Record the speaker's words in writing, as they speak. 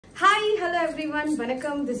Hi, hello everyone.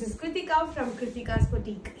 Vanakkam. This is Kiruthikhaa from Kiruthikha's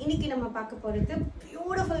Boutique. Iniki nama paaka poradhu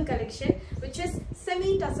beautiful collection which is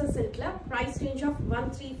semi tussar silk la price range of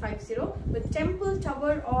 1350 with temple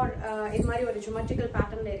tower or in mari or geometrical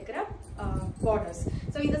pattern la irukra borders.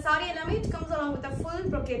 So in the saree ellame it comes along with a full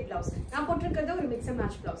brocade blouse. Na potirukradhu or mix and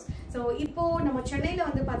match blouse. So ipo nama Chennai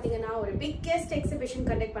la vandu pathina or biggest exhibition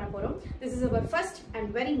conduct panna porom. This is our first and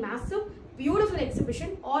very massive beautiful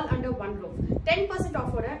exhibition all under one roof. 10%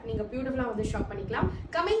 off order neenga beautiful ah shop panikalam.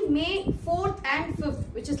 Coming May 4th and 5th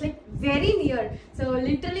which is like very near. So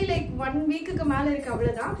literally like 1 week ku mela irukku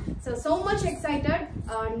avladha. So much excited.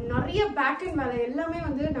 Nariya back end vela ellame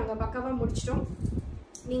vandu naanga pakkava mudichitom.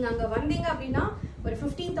 நீங்க அங்க வந்தீங்க அப்படினா ஒரு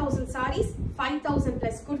 15000 sarees 5000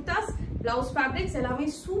 plus kurtas blouse fabrics எல்லாமே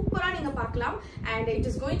சூப்பரா நீங்க பார்க்கலாம் and it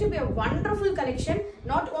is going to be a wonderful collection.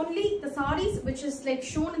 Not only the sarees which is like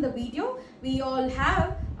shown in the video, we all have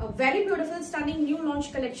a very beautiful stunning new launch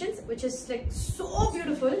collections which is like so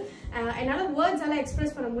beautiful. என்னால words எல்லாம்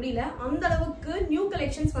express பண்ண முடியல, அந்த அளவுக்கு new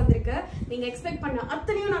collections வந்திருக்கு. நீங்க expect பண்ண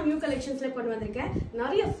அத்தனையும் நான் new collectionsல கொண்டு வந்திருக்கேன்.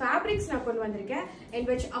 நிறைய fabrics நான் கொண்டு வந்திருக்கேன் and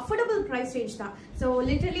which affordable price range தான். So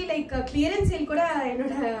literally like clearance sale கூட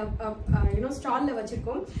என்னோட stall ல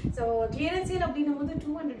வச்சிருக்கோம். So clearance sale அப்படினும்போது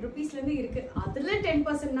 200 rupees ல இருந்து இருக்கு. அதுல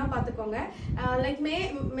 10% னா பாத்துக்கோங்க. Like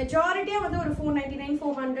majority வந்து ஒரு 499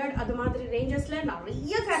 400 அது மாதிரி rangesல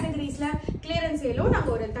நிறைய categoriesல clearance sale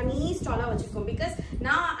நாங்க ஒரு தனி ஸ்டாலா வச்சிருக்கோம். because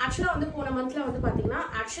நான் actually வந்து போன monthல வந்து பாத்தீங்கன்னா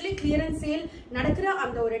actually clearance sale நடக்குற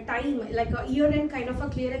அந்த ஒரு time like year end kind of a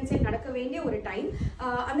clearance sale நடக்க வேண்டிய ஒரு டைம்.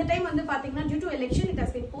 அந்த டைம் வந்து பாத்தீங்கன்னா due to election it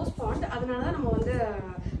has been postponed. அதனால தான் நம்ம வந்து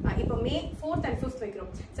இப்போ May 4th and 5th வைக்கிறோம்.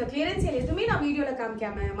 So clearance sale எதுவுமே நான் வீடியோல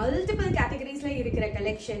காமிக்காம multiple categoriesல இருக்கிற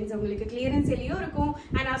collections உங்களுக்கு clearance saleயும் இருக்கும்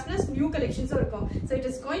and as well as new collections இருக்கும். So it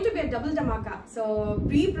is going to be a double dhamaka. So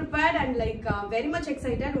be prepared and like very much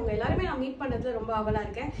excited. உங்க எல்லாரும் நான் மீட் பண்ணதுல ரொம்ப ஆவலா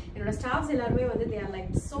இருக்கேன். என்னோட ஸ்டாஃப்ஸ் எல்லாரும் வந்து they are like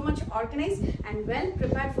so much organized and well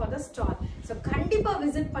prepared for the stall. So கண்டிப்பா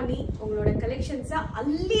விசிட் பண்ணி உங்களோட collections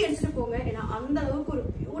அள்ளி எடுத்துட்டு போங்க. ஏன்னா அந்த அளவுக்கு ஒரு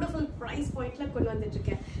beautiful price pointல கொண்டு வந்துட்டு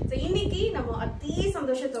இருக்கேன். So இன்னைக்கு நம்ம அதே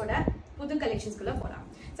சந்தோஷத்தோட புது collections குள்ள போலாம்.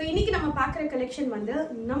 So இன்னைக்கு நம்ம பார்க்குற collection வந்து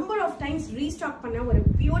number of times restock பண்ண ஒரு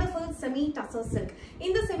beautiful semi tussar silk.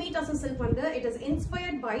 இந்த semi tussar silk வந்து it is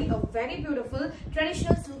inspired by a very beautiful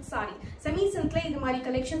traditional silk saree. Semi silkல இது மாதிரி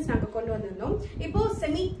collections நாங்க கொண்டு வந்திருந்தோம். இப்போ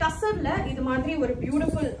semi tussarல இது மாதிரி ஒரு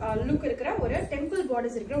beautiful look இருக்கிற ஒரு temple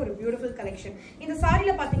borders இருக்கிற ஒரு beautiful collection. இந்த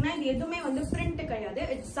சாரில பாத்தீங்கன்னா இது எதுவுமே வந்து print கிடையாது.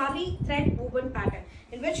 It's Zari thread woven pattern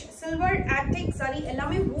in which silver antique Zari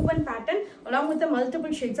எல்லாமே woven pattern along with the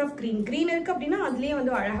multiple shades of green. Green இருக்கு அப்படின்னா அதுலயே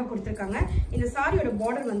வந்து அழகா கொடுத்திருக்காங்க. இந்த சாரியோட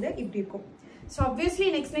border வந்து இப்படி இருக்கும். So obviously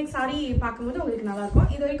next saree பாக்கும்போது உங்களுக்கு நல்லா இருக்கும்.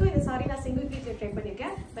 இது வரைக்கும் இந்த saree நான் single piece ல ட்ரை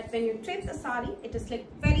பண்ணிருக்கேன். But when you try the saree it is like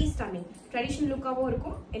very stunning. Traditional look-ஆவும்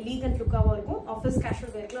இருக்கும், elegant look-ஆவும் இருக்கும், office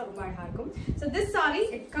casual wear-ல ரொம்ப அழகா இருக்கும். So this saree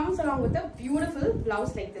it comes along with a beautiful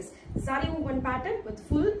blouse like this. Zari woven pattern with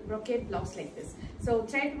full brocade blouse like this. So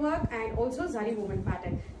thread work and also Zari woven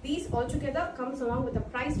pattern. These all together comes along with a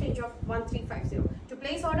price range of 1350. To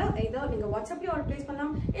place order either நீங்க WhatsApp ல order place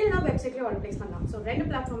பண்ணலாம் இல்லனா website ல order place பண்ணலாம். So ரெண்டு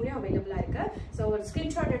பிளாட்ஃபார்ம்லயும் available இருக்கு. So ஒரு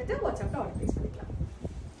screenshot எடுத்து WhatsApp ல order place பண்ணிக்கலாம்.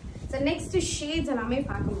 So next shades எல்லாமே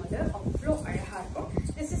பாக்கும்போது அவ்ளோ அழகா இருக்கும்.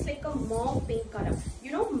 This is like a mauve pink color.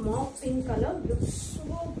 You know mauve pink color looks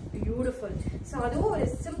so beautiful. So அதுவும் ஒரு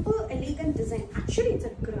simple elegant design. Actually it's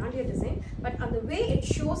a grandeur design, but on the way it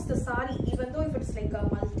shows the saree, even though if it's like a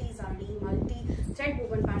multi saree, multi thread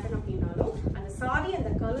woven pattern அப்படினாலும் அந்த saree and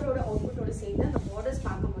the color ஓட output ஓட சேர்ந்து அந்த borders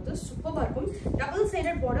பாக்கும்போது சூப்பரா இருக்கும். Double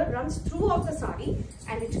sided border runs throughout the saree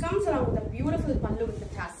and it comes along with a beautiful pallu with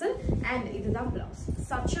the tassel and இதுதான் blouse.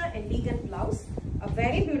 Such a elegant blouse, a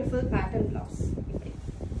very beautiful pattern blouse.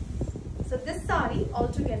 So this saree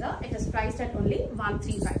altogether it is priced at only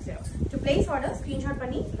 1350. To place order screenshot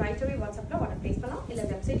panni right away WhatsApp la order place pannalam illa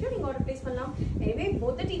website la neenga order place pannalam. Anyway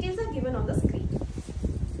both the details are given on the screen.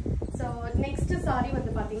 So next saree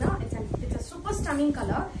vandu pathina it's a super stunning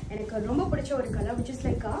color. Enakku romba pidicha oru color which is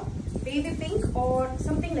like a baby pink or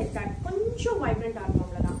something like that. Konjam vibrant ah irukum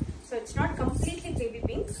avladha. So it's not completely baby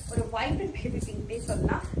pink or a vibrant baby pink ne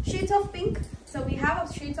solla. Shades of pink. So we have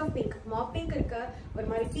shades of pink. Mauve pink irukku, or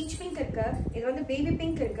mari peach pink irukku, idu vandu baby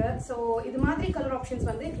pink irukku. So idu madri color options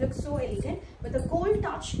vandu it looks so elegant with a gold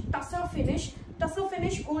touch tussar finish,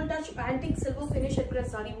 gold touch antique silver finish irukra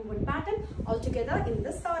saree woven pattern all together in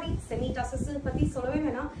this saree. Semi tussar silk patti solave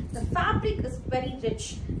vena. The fabric is very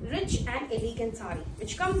rich and elegant saree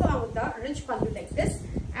which comes along with the rich pallu like this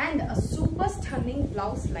and a super stunning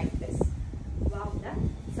blouse like this. Wow, the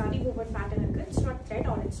Zari woven pattern irukku. It's not thread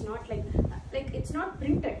or it's not like it's not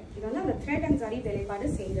printed. இது வந்து அந்த thread and Zari வேலைப்பாடு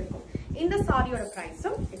சேர்ந்திருக்கும். இந்த சாரியோட price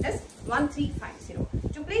it is 1350.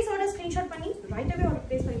 To place order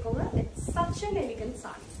an elegant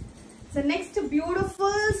saree. So next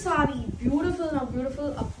beautiful saree, beautiful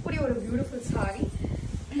appadi or beautiful saree,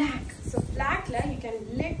 black. So black la you can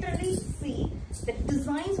literally see the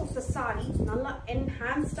designs of the saree nalla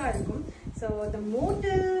enhanced ah irukum. So the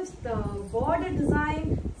motifs, the border design,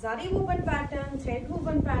 Zari woven pattern, thread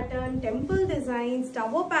woven pattern, temple designs,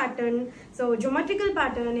 tower pattern, so geometrical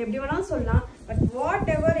pattern, everyone solla. But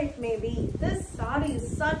whatever it may be, this saree is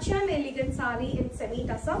such an elegant saree in semi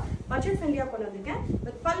tussar, budget friendly ah konadukka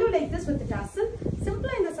with pallu like this with the tassel.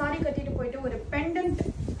 Simple in the saree kattittu poitu or pendant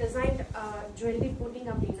designed jewelry putting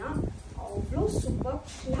appadina avlo super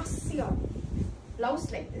classy ah blouse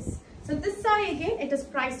like this. So this saree again, it is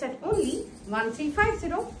priced at only 1350.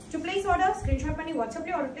 To place order, screenshot panni WhatsApp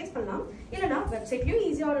la order place pannalam, illana website la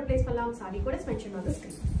easy order place pannalam. Saree code is mentioned on the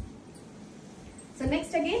screen. So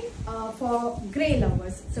next again for grey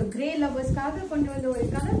lovers. So grey lovers kaga kondu vanda oru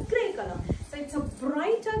color, grey color. So it's a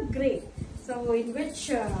brighter grey. So in which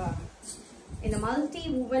in a multi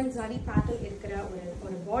woven zari pattern irukra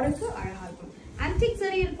oru border ku alaga irukum. Antique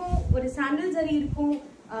zari irukum, oru sandal zari irukum,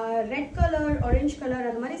 red color, orange color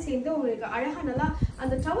அது மாதிரி சேர்ந்து உங்களுக்கு அழகா நல்லா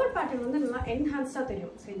அந்த tower pattern வந்து நல்லா என்ஹான்ஸ்டா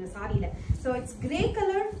தெரியும். So இந்த சாரியில so it's grey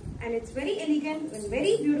color and it's very elegant and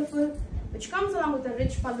very beautiful, which comes along with a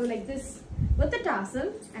rich pallu like this with the tassel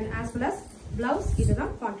and as well as blouse.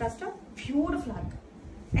 இதுதான் கான்ட்ராஸ்டா பியூட்டிஃபுல்லா இருக்கு.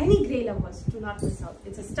 Any grey lovers, do not miss out.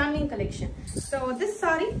 It's a stunning collection. So this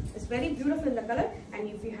saree is very beautiful in the color, and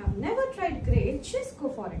if you have never tried grey, just go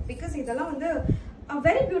for it because இதெல்லாம் வந்து a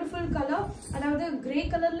very beautiful color. அதாவது grey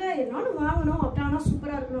colorல என்னன்னு வாங்கணும் அப்படினா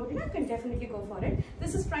சூப்பரா இருக்கணும் அப்படினா you can definitely go for it.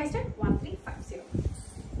 This is priced at 1350.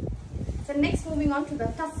 So next moving on to the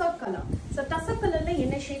tussar color. So tussar colorல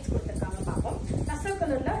என்ன shades கொடுத்திருக்காங்க பாப்போம். Tussar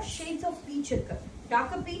colorல shades of peach இருக்கு.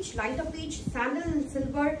 Darker peach, lighter peach, sandal,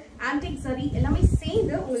 silver, antique zari எல்லாமே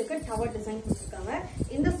சேர்ந்து உங்களுக்கு tower design கொடுத்திருக்காங்க.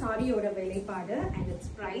 இந்த சாரியோட விலைப்பாடு and its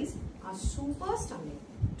price are super stunning.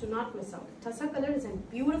 Do not miss out. Tussar color is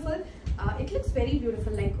beautiful. It looks very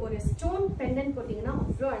beautiful. Like ஒரு stone pendant போட்டீங்கன்னா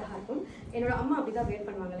அவ்வளோ அழகா இருக்கும். என்னோட அம்மா அப்படிதான் வேர்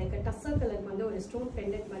பண்ணுவாங்க. லைக் tussar color வந்து ஒரு stone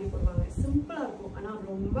pendant மாதிரி போடுவாங்க. சிம்பிளா இருக்கும் ஆனா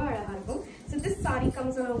ரொம்ப அழகா இருக்கும். So this saree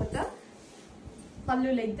comes along with the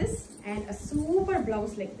pallu like this and a super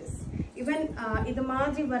blouse like this. Even இது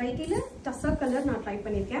மாதிரி வெரைட்டில tussar color நான் ட்ரை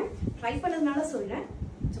பண்ணிருக்கேன். ட்ரை பண்ணதுனால சொல்றேன்.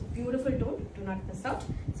 It's a beautiful tone. Do not miss out.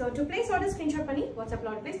 So to place order, screenshot panni WhatsApp la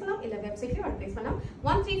order place pannalam illa website la order place pannalam.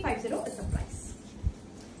 1350 is the price.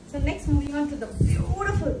 So next moving on to the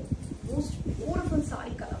beautiful, most beautiful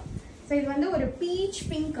saree color. So இது வந்து ஒரு peach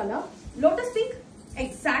pink color, lotus pink,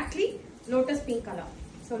 exactly lotus pink color.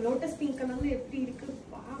 So lotus pink colorல எப்படி இருக்கு?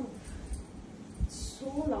 Wow, so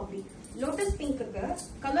lovely. Lotus pink க்கு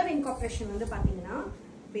color incorporation வந்து பாத்தீங்கன்னா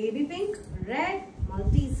baby pink, red,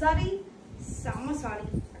 multi zari, summer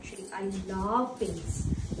saree. Actually I love pinks.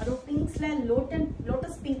 Ado pinks la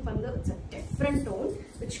lotus pink vandu it's a different tone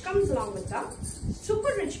which comes along with the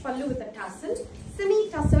super rich pallu with the tassel, semi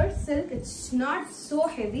tussar silk. It's not so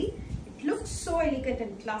heavy, it looks so elegant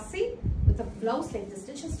and classy with a blouse like this.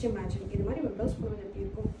 Just imagine idu mari oru blouse podu eppadi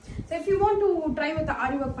irukum. So if you want to try with the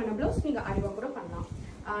ari work panna blouse neenga ari work kuda pannalam.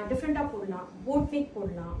 Different ah podalam, boat neck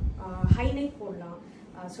podalam, high neck podalam.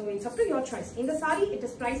 So it's up to your choice. In the saree, it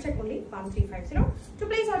is priced at only 1350. To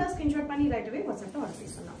place order, screenshot panni right away WhatsApp to order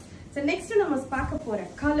place pannalam. So next to நம்ம பார்க்க போற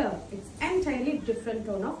color, it's entirely different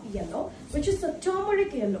tone of yellow, which is a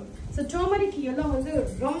turmeric yellow. So turmeric yellow வந்து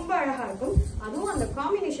ரொம்ப அழகா இருக்கும். அதுவும் அந்த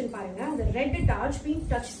combination பாருங்க, அந்த red touch pink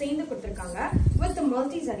touch சேர்ந்து கொடுத்திருக்காங்க with the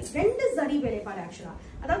multi zari. ரெண்டு zari வேலைப்பாடு ஆக்சுவலா.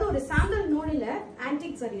 அதாவது ஒரு சாண்டல் நோனில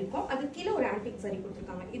antique zari இருக்கும், அது கீழ ஒரு antique zari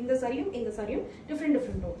கொடுத்திருக்காங்க. இந்த zariயும் இந்த zariயும் different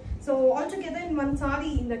tone. So all together in one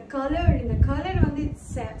saree, இந்த color வந்து it's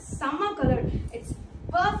summer color. It's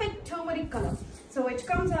perfect turmeric color. So it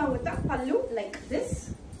comes along with the pallu like this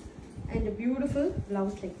and a beautiful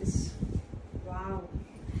blouse like this. Wow.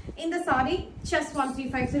 In the saree, just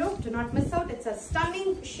 1350. Do not miss out. It's a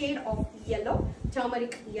stunning shade of yellow,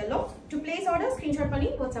 turmeric yellow. To place order, screenshot panni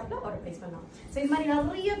WhatsApp la order place pannalam. So in mari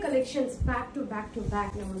nariya collections back to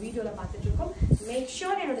back நம்ம வீடியோல பார்த்துட்டு இருக்கோம். Make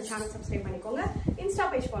sure என்னோட channel subscribe பண்ணிக்கோங்க, Insta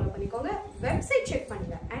page follow பண்ணிக்கோங்க, website check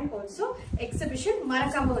பண்ணுங்க and also exhibition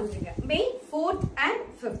மறக்காம வந்துருங்க May 4th and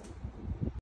 5th.